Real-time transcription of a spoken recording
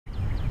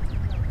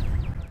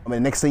I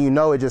mean, next thing you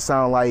know, it just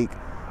sounded like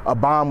a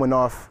bomb went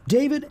off.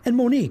 David and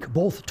Monique,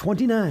 both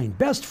 29,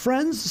 best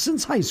friends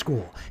since high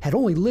school, had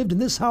only lived in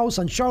this house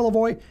on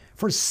Charlevoix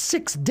for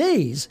 6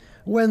 days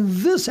when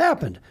this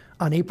happened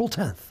on April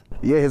 10th.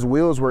 Yeah, his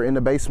wheels were in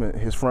the basement,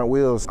 his front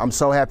wheels. I'm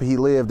so happy he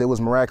lived. It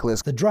was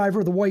miraculous. The driver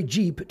of the white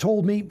Jeep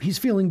told me he's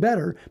feeling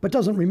better, but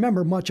doesn't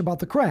remember much about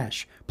the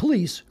crash.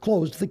 Police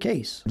closed the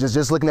case.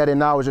 Just looking at it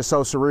now is just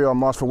so surreal.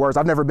 I'm lost for words.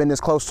 I've never been this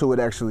close to it,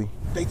 actually.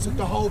 They took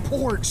the whole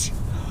porch.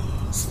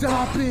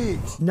 Stop it.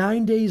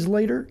 9 days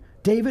later,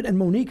 David and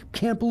Monique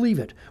can't believe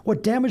it.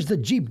 What damage the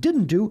Jeep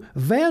didn't do,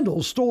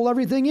 vandals stole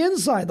everything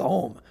inside the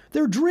home,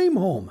 their dream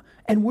home,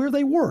 and where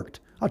they worked.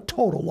 A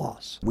total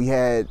loss. We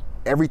had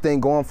everything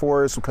going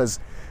for us because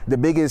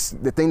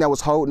the thing that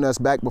was holding us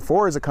back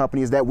before as a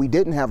company is that we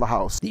didn't have a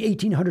house. The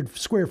 1,800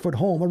 square foot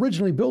home,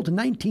 originally built in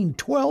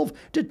 1912,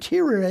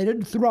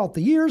 deteriorated throughout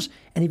the years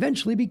and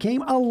eventually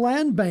became a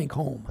land bank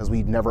home. Because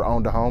we'd never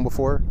owned a home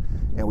before,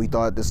 and we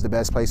thought this is the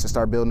best place to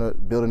start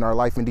building our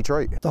life in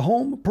Detroit. The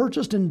home,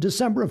 purchased in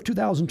December of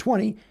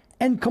 2020,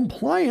 and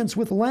compliance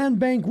with land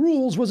bank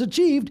rules was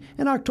achieved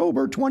in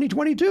October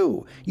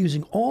 2022,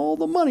 using all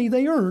the money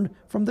they earned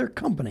from their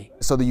company.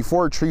 So the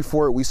Euphoric Tree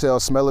Fort, we sell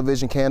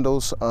smell-o-vision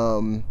candles.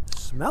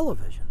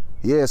 Smell-o-vision?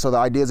 Yeah, so the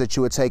idea is that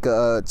you would take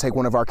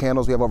one of our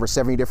candles. We have over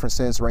 70 different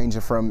scents,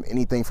 ranging from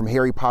anything from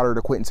Harry Potter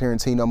to Quentin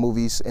Tarantino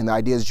movies. And the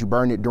idea is that you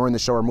burn it during the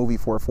show or movie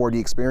for a 4D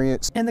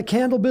experience. And the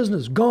candle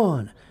business,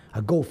 gone.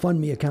 A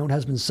GoFundMe account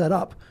has been set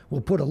up. We'll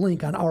put a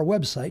link on our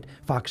website,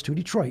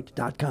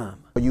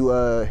 fox2detroit.com.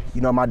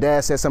 You know, my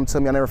dad said something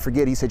to me I'll never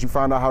forget. He said, you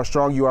find out how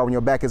strong you are when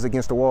your back is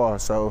against the wall.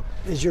 So.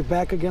 Is your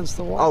back against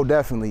the wall? Oh,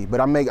 definitely. But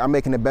I'm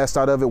making the best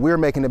out of it. We're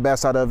making the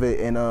best out of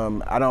it. And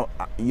I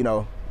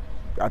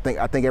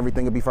think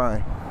everything will be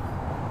fine.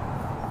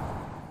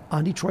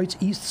 On Detroit's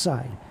east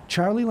side,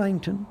 Charlie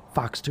Langton,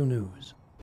 Fox 2 News.